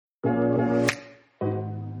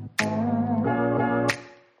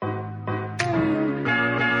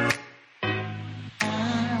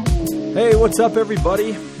Hey, what's up,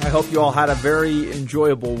 everybody? I hope you all had a very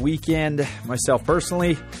enjoyable weekend. Myself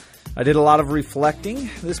personally, I did a lot of reflecting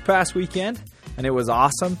this past weekend, and it was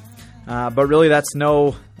awesome. But really, that's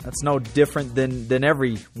no different than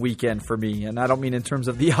every weekend for me. And I don't mean in terms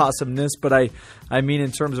of the awesomeness, but I mean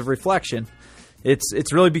in terms of reflection.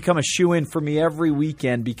 It's really become a shoe-in for me every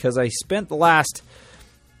weekend because I spent the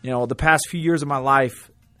past few years of my life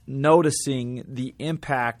noticing the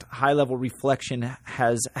impact high-level reflection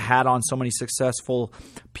has had on so many successful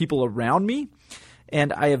people around me.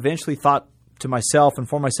 And I eventually thought to myself and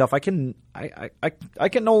for myself, I can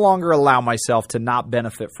no longer allow myself to not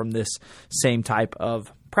benefit from this same type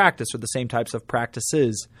of practice or the same types of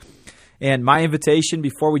practices. And my invitation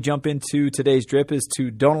before we jump into today's drip is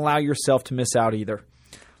to don't allow yourself to miss out either.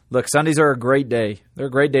 Look, Sundays are a great day. They're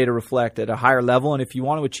a great day to reflect at a higher level. And if you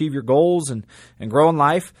want to achieve your goals and grow in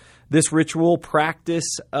life, this ritual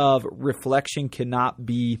practice of reflection cannot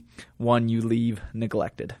be one you leave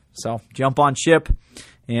neglected. So jump on ship.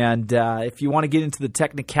 And if you want to get into the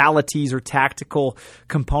technicalities or tactical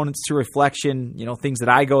components to reflection, things that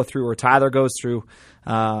I go through or Tyler goes through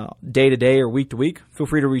day to day or week to week, feel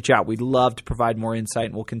free to reach out. We'd love to provide more insight,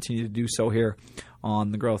 and we'll continue to do so here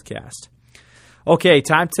on the Growthcast. Okay,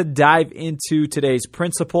 time to dive into today's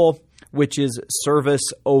principle, which is service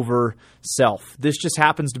over self. This just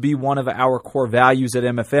happens to be one of our core values at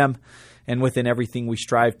MFM and within everything we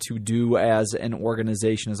strive to do as an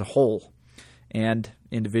organization as a whole and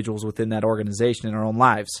individuals within that organization in our own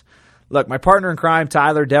lives. Look, my partner in crime,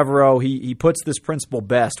 Tyler Devereaux, he puts this principle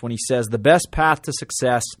best when he says the best path to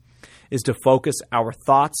success is to focus our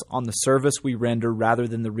thoughts on the service we render rather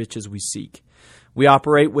than the riches we seek. We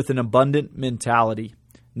operate with an abundant mentality,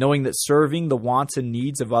 knowing that serving the wants and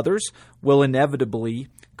needs of others will inevitably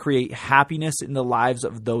create happiness in the lives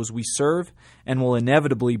of those we serve and will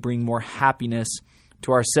inevitably bring more happiness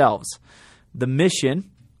to ourselves. The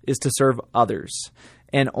mission is to serve others,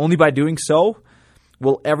 and only by doing so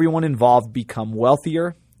will everyone involved become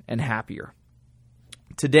wealthier and happier.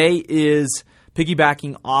 Today is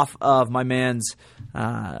piggybacking off of my man's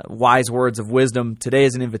wise words of wisdom. Today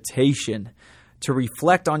is an invitation to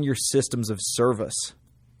reflect on your systems of service.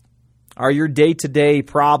 Are your day-to-day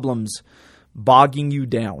problems bogging you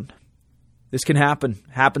down? This can happen.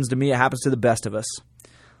 It happens to me. It happens to the best of us.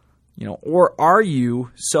 Or are you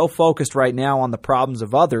so focused right now on the problems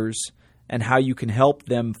of others and how you can help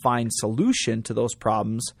them find solution to those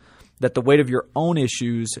problems that the weight of your own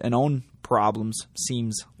issues and own problems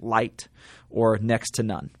seems light or next to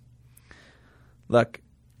none? Look,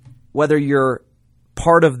 whether you're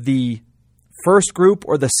part of the first group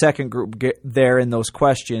or the second group there in those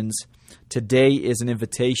questions, today is an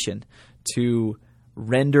invitation to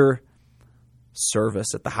render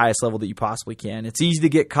service at the highest level that you possibly can. It's easy to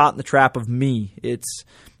get caught in the trap of me. It's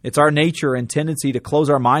our nature and tendency to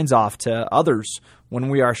close our minds off to others when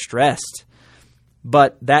we are stressed.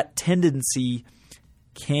 But that tendency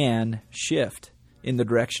can shift in the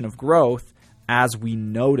direction of growth as we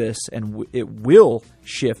notice, and it will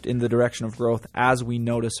shift in the direction of growth as we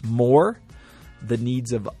notice more the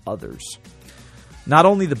needs of others. Not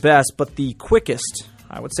only the best, but the quickest,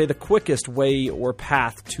 I would say the quickest way or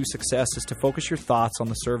path to success is to focus your thoughts on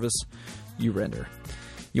the service you render.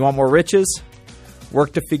 You want more riches?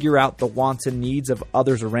 Work to figure out the wants and needs of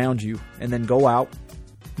others around you, and then go out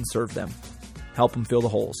and serve them. Help them fill the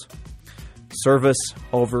holes. Service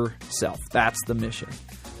over self. That's the mission.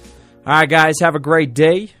 All right, guys, have a great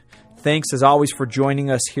day. Thanks, as always, for joining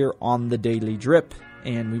us here on the Daily Drip,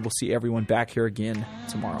 and we will see everyone back here again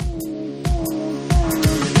tomorrow.